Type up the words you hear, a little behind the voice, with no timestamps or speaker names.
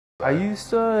I used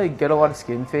to get a lot of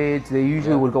skin fades. They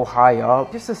usually would go high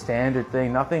up. Just a standard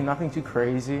thing, nothing too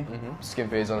crazy. Skin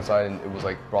fades on the side, and it was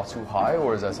like brought too high,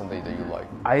 or is that something that you like?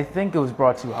 I think it was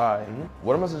brought too high.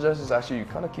 What I'm gonna suggest is actually you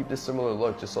kind of keep this similar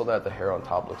look, just so that the hair on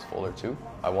top looks fuller too.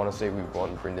 I want to say we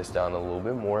want to bring this down a little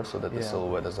bit more so that the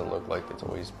silhouette doesn't look like it's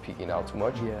always peeking out too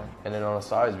much. And then on the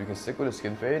sides, we can stick with a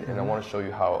skin fade, and I want to show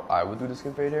you how I would do the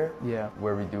skin fade here.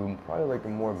 Where we do probably like a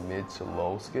more mid to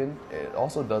low skin. It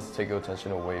also does take your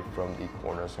attention away from the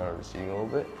corners kind of receding a little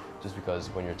bit, just because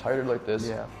when you're tighter like this,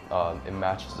 it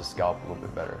matches the scalp a little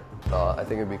bit better. I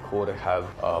think it'd be cool to have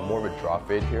more of a drop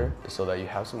fade here, so that you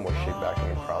have some more shape back in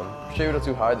your crown. If you shave it up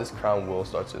too high, this crown will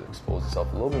start to expose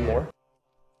itself a little bit more.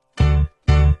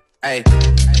 Hey,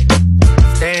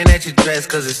 staring at your dress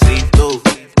cause it's see-through.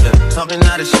 Talking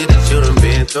all the shit that you done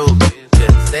been through.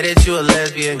 Say that you a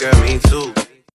lesbian, girl, me too.